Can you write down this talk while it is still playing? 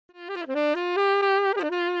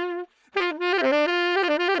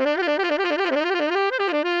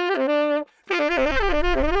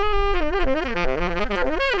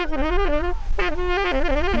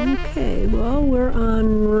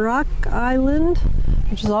Island,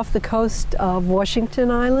 which is off the coast of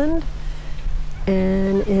Washington Island.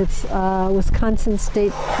 And it's Wisconsin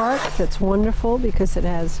State Park that's wonderful because it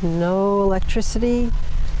has no electricity,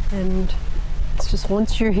 and it's just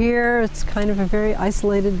once you're here, it's kind of a very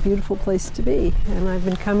isolated, beautiful place to be. And I've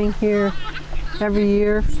been coming here every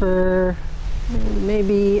year for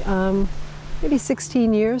maybe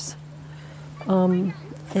 16 years.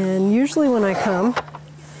 And usually when I come,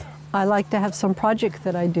 I like to have some project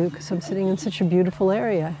that I do because I'm sitting in such a beautiful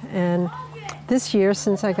area. And this year,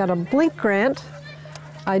 since I got a Blink grant,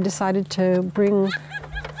 I decided to bring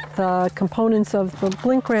the components of the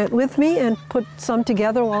Blink grant with me and put some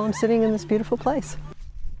together while I'm sitting in this beautiful place.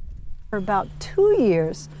 For about 2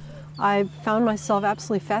 years, I found myself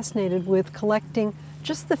absolutely fascinated with collecting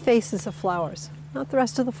just the faces of flowers. Not the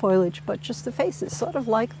rest of the foliage, but just the faces, sort of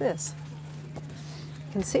like this.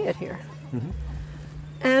 You can see it here. Mm-hmm.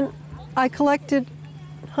 And I collected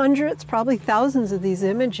hundreds, probably thousands of these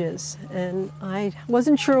images, and I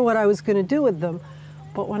wasn't sure what I was going to do with them.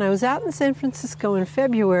 But when I was out in San Francisco in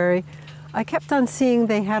February, I kept on seeing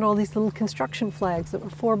they had all these little construction flags that were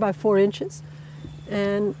 4 by 4 inches.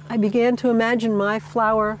 And I began to imagine my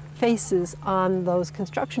flower faces on those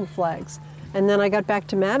construction flags. And then I got back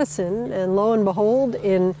to Madison, and lo and behold,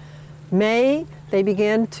 in May, they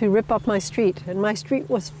began to rip up my street. And my street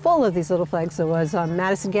was full of these little flags. There was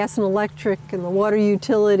Madison Gas and Electric, and the water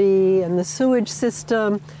utility, and the sewage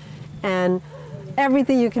system, and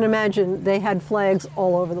everything you can imagine. They had flags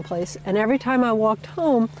all over the place. And every time I walked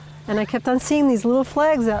home, and I kept on seeing these little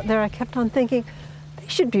flags out there, I kept on thinking, they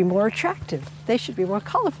should be more attractive. They should be more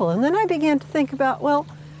colorful. And then I began to think about, well,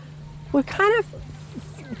 we're kind of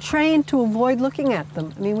trained to avoid looking at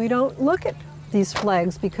them. I mean, we don't look at these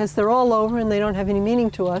flags because they're all over and they don't have any meaning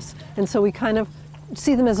to us. And so we kind of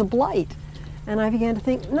see them as a blight. And I began to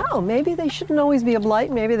think, no, maybe they shouldn't always be a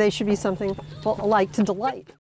blight. Maybe they should be something, well, like to delight.